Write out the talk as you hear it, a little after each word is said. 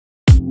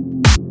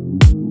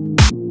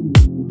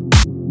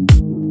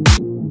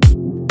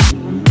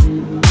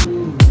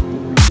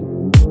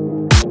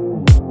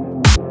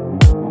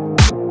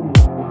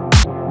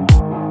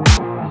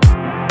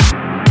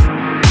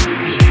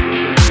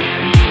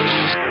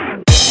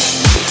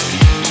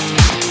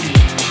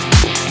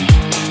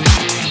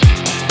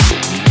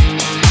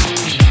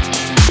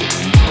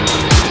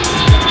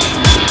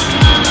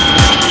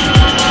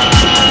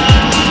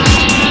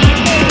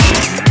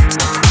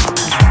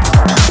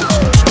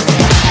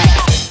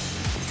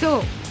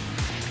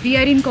We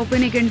are in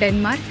Copenhagen,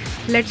 Denmark.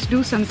 Let's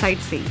do some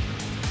sightseeing.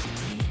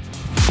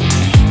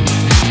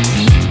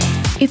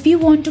 If you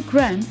want to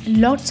cram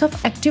lots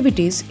of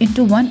activities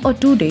into 1 or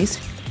 2 days,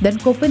 then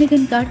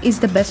Copenhagen card is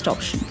the best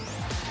option.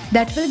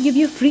 That will give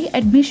you free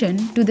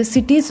admission to the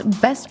city's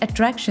best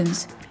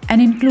attractions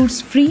and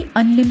includes free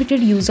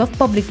unlimited use of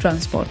public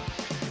transport.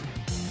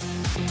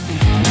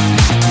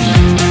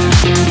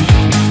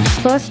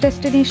 First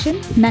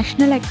destination,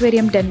 National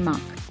Aquarium,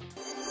 Denmark.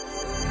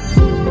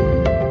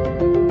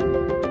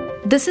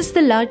 This is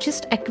the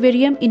largest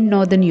aquarium in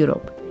Northern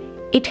Europe.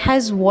 It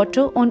has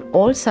water on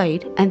all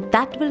sides and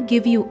that will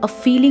give you a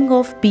feeling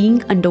of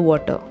being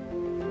underwater.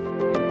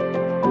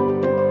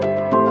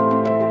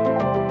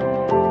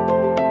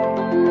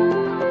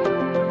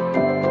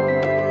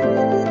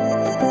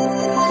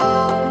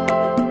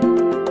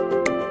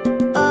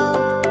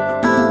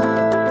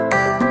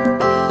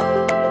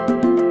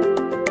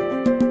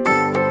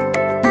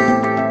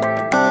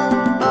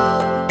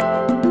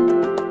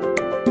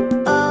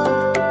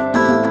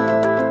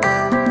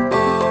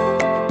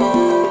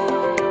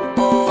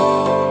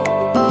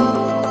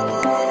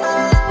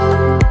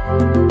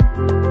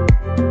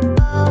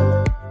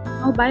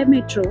 By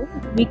metro,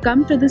 we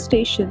come to the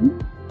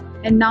station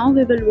and now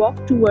we will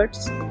walk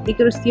towards the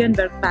Öresund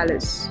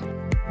Palace.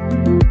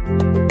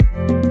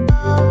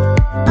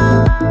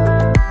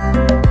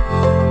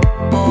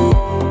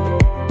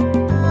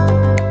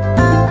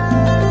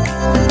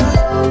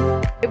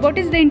 What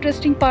is the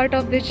interesting part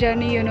of this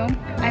journey,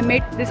 I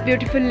met this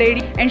beautiful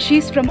lady and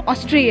she's from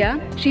Austria.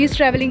 She is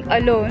traveling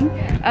alone.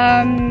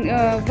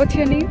 What's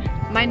your name?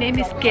 My name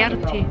is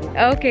Gerti.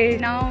 Okay,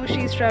 now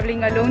she's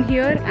traveling alone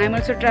here. I'm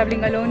also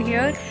traveling alone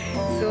here.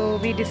 So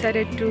we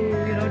decided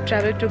to,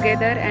 travel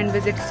together and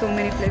visit so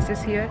many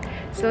places here.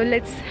 So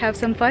let's have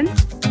some fun.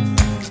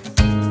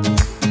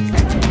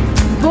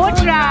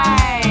 Boat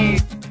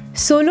ride!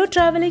 Solo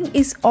traveling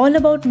is all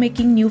about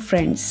making new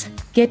friends.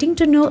 Getting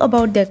to know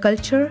about their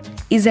culture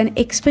is an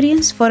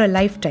experience for a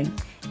lifetime.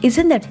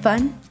 Isn't that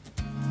fun?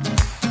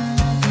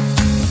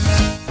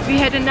 We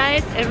had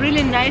a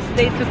really nice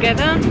day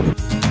together.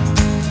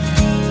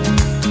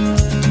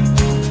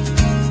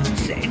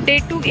 Day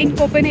 2 in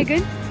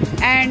Copenhagen,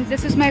 and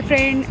this is my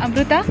friend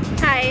Amruta.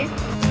 Hi.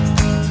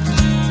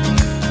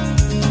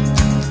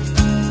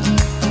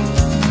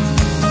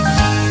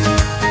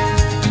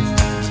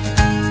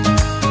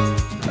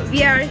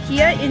 We are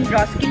here in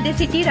Roskilde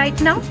city right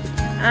now,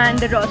 and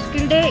the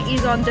Roskilde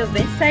is on the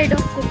west side of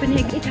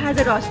Copenhagen. It has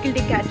a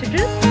Roskilde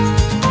cathedral.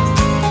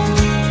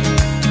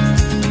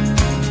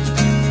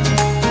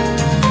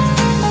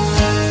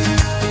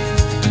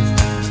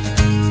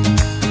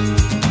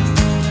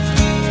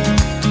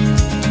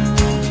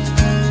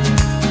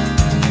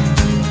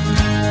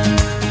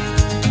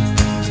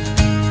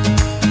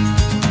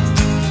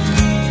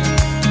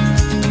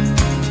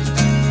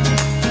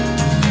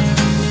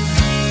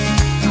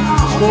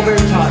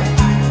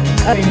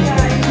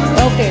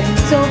 Okay,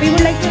 so we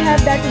would like to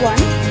have that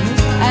one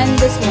and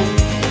this one.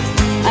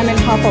 I mean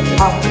half of it.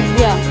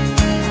 Yeah.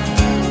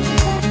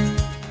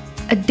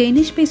 A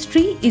Danish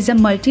pastry is a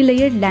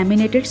multi-layered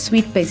laminated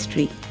sweet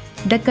pastry.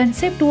 The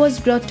concept was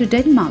brought to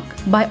Denmark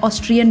by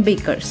Austrian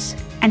bakers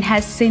and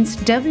has since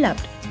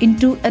developed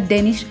into a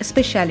Danish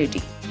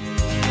specialty.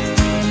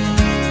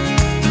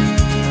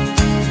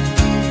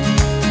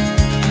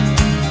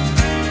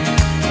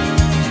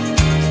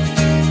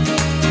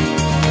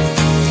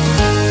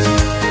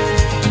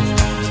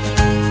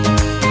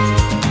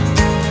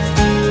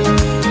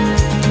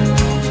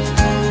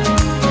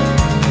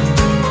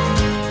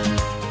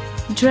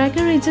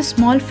 Drager is a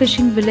small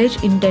fishing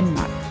village in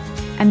Denmark,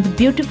 and the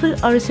beautiful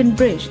Öresund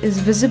Bridge is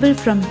visible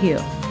from here.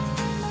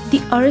 The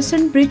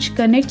Öresund Bridge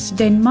connects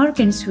Denmark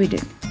and Sweden.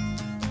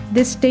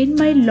 This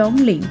 10-mile-long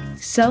link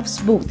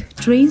serves both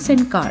trains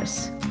and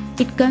cars.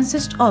 It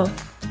consists of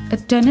a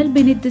tunnel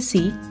beneath the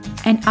sea,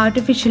 an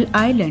artificial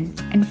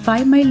island, and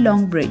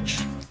 5-mile-long bridge.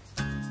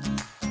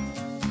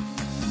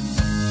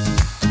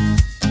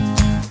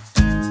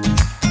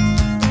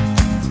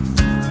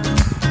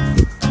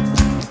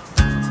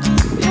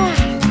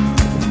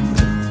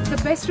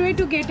 The best way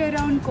to get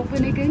around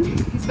Copenhagen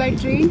is by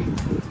train,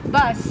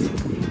 bus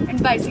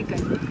and bicycle.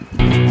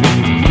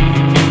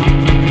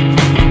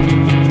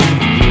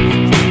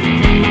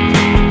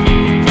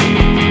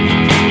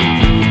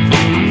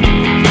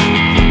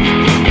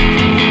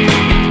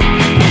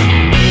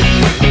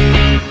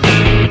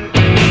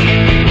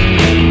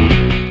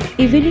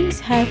 Evenings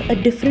have a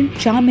different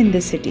charm in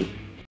the city.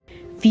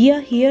 We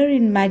are here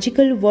in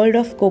magical world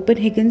of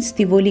Copenhagen's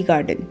Tivoli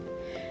Garden.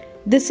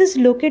 This is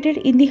located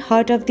in the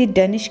heart of the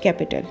Danish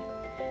capital,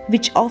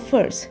 which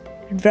offers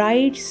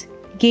rides,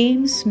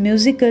 games,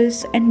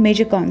 musicals and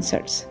major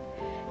concerts.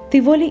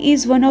 Tivoli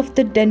is one of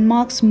the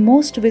Denmark's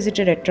most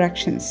visited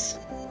attractions.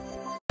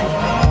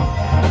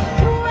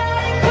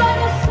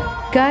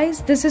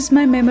 Guys, this is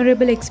my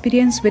memorable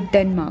experience with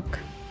Denmark.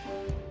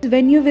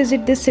 When you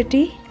visit this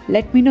city,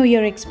 let me know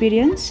your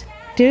experience.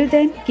 Till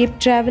then, keep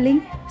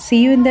traveling.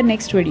 See you in the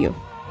next video.